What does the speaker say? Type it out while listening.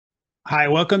Hi,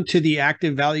 welcome to the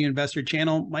Active Value Investor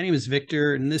channel. My name is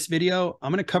Victor. In this video,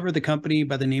 I'm going to cover the company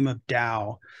by the name of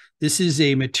DOW. This is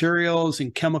a materials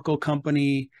and chemical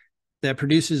company that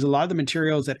produces a lot of the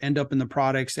materials that end up in the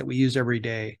products that we use every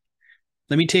day.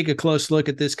 Let me take a close look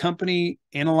at this company,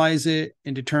 analyze it,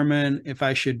 and determine if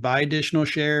I should buy additional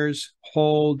shares,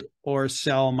 hold, or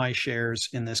sell my shares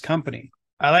in this company.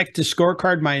 I like to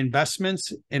scorecard my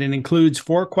investments, and it includes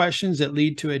 4 questions that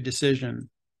lead to a decision.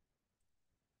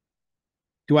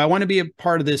 Do I want to be a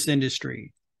part of this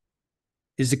industry?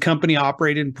 Is the company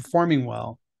operated and performing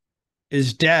well?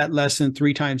 Is debt less than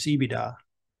 3 times EBITDA?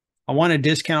 I want a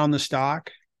discount on the stock.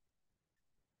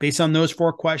 Based on those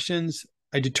 4 questions,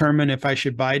 I determine if I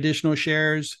should buy additional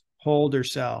shares, hold, or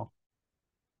sell.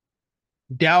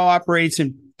 DOW operates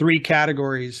in 3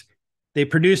 categories. They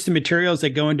produce the materials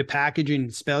that go into packaging,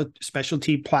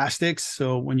 specialty plastics.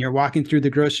 So when you're walking through the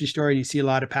grocery store and you see a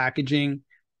lot of packaging,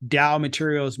 DOW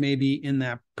materials may be in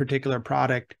that particular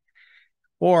product.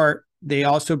 Or they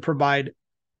also provide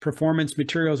performance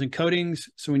materials and coatings.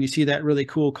 So when you see that really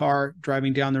cool car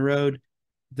driving down the road,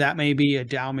 that may be a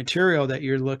DOW material that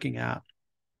you're looking at.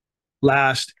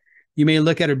 Last, you may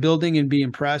look at a building and be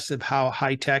impressed of how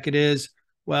high tech it is.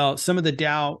 Well, some of the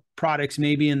DOW products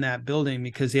may be in that building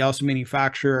because they also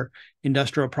manufacture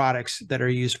industrial products that are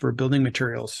used for building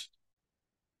materials.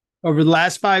 Over the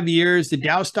last 5 years, the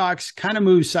DOW stocks kind of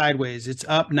moved sideways. It's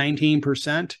up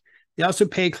 19%. They also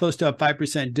pay close to a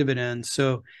 5% dividend.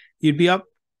 So you'd be up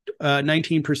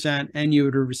 19% and you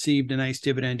would have received a nice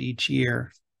dividend each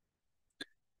year.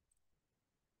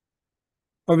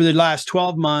 Over the last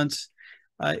 12 months,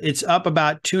 it's up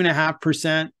about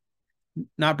 2.5%,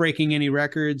 not breaking any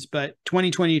records, but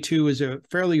 2022 was a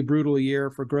fairly brutal year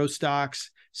for growth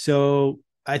stocks. So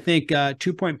I think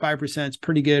 2.5% is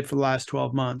pretty good for the last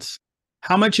 12 months.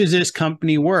 How much is this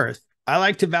company worth? I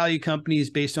like to value companies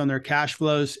based on their cash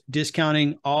flows,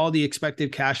 discounting all the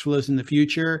expected cash flows in the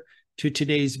future to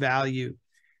today's value.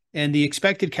 And the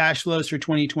expected cash flows for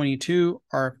 2022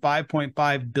 are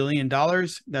 $5.5 billion.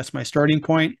 That's my starting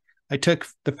point. I took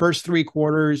the first 3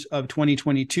 quarters of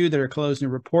 2022 that are closed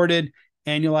and reported,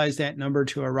 annualized that number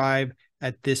to arrive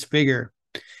at this figure.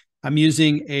 I'm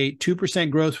using a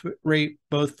 2% growth rate,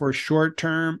 both for short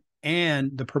term and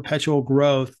the perpetual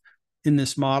growth in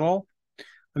this model.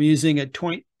 I'm using a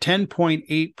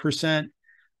 10.8%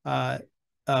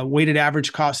 weighted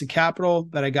average cost of capital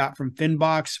that I got from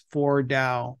Finbox for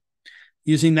DOW.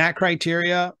 Using that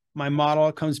criteria, my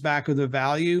model comes back with a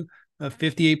value of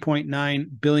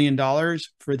 $58.9 billion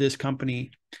for this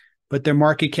company, but their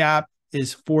market cap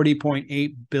is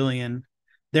 $40.8 billion.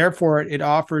 Therefore, it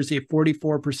offers a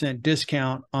 44%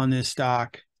 discount on this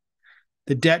stock.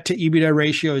 The debt to EBITDA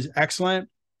ratio is excellent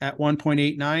at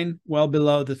 1.89, well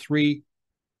below the 3x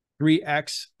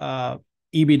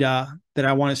EBITDA that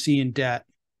I want to see in debt.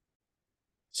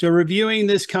 So reviewing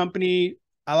this company,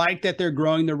 I like that they're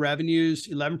growing the revenues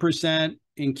 11%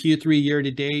 in Q3 year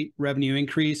to date revenue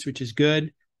increase, which is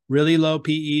good. Really low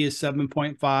PE is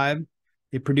 7.5.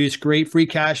 They produce great free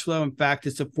cash flow. In fact,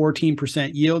 it's a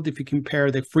 14% yield if you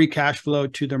compare the free cash flow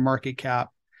to their market cap.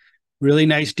 Really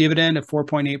nice dividend of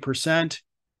 4.8%.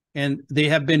 And they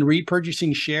have been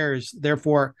repurchasing shares,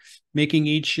 therefore making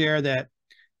each share that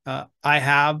I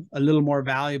have a little more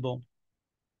valuable.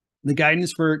 The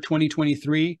guidance for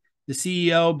 2023, the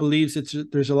CEO believes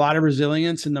there's a lot of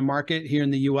resilience in the market here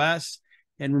in the US.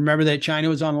 And remember that China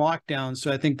was on lockdown.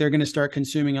 So I think they're going to start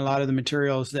consuming a lot of the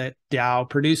materials that DOW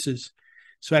produces.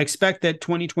 So I expect that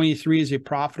 2023 is a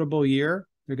profitable year.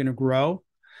 They're going to grow.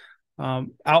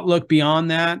 Outlook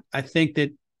beyond that, I think that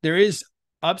there is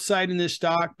upside in this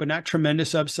stock, but not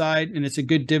tremendous upside, and it's a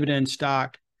good dividend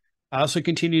stock. I also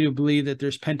continue to believe that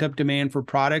there's pent-up demand for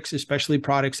products, especially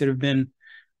products that have been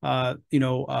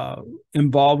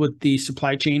involved with the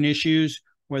supply chain issues,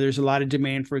 where there's a lot of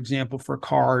demand, for example, for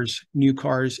cars, new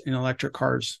cars, and electric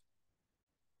cars.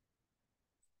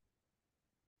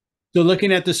 So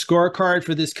looking at the scorecard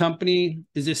for this company,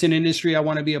 is this an industry I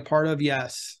want to be a part of?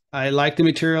 Yes. I like the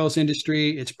materials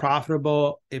industry. It's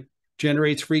profitable. It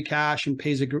generates free cash and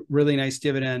pays a really nice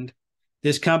dividend.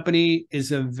 This company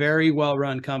is a very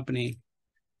well-run company.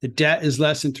 The debt is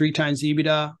less than 3 times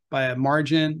EBITDA by a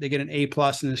margin. They get an A+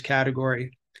 in this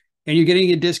category. And you're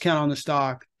getting a discount on the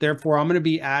stock. Therefore, I'm going to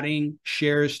be adding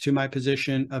shares to my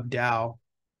position of DOW.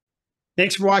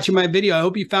 Thanks for watching my video. I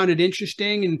hope you found it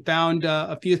interesting and found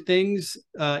a few things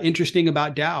interesting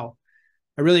about DOW.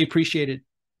 I really appreciate it.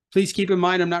 Please keep in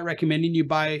mind, I'm not recommending you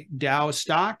buy DOW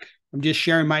stock. I'm just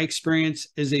sharing my experience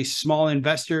as a small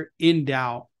investor in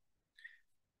DOW.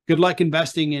 Good luck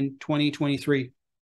investing in 2023.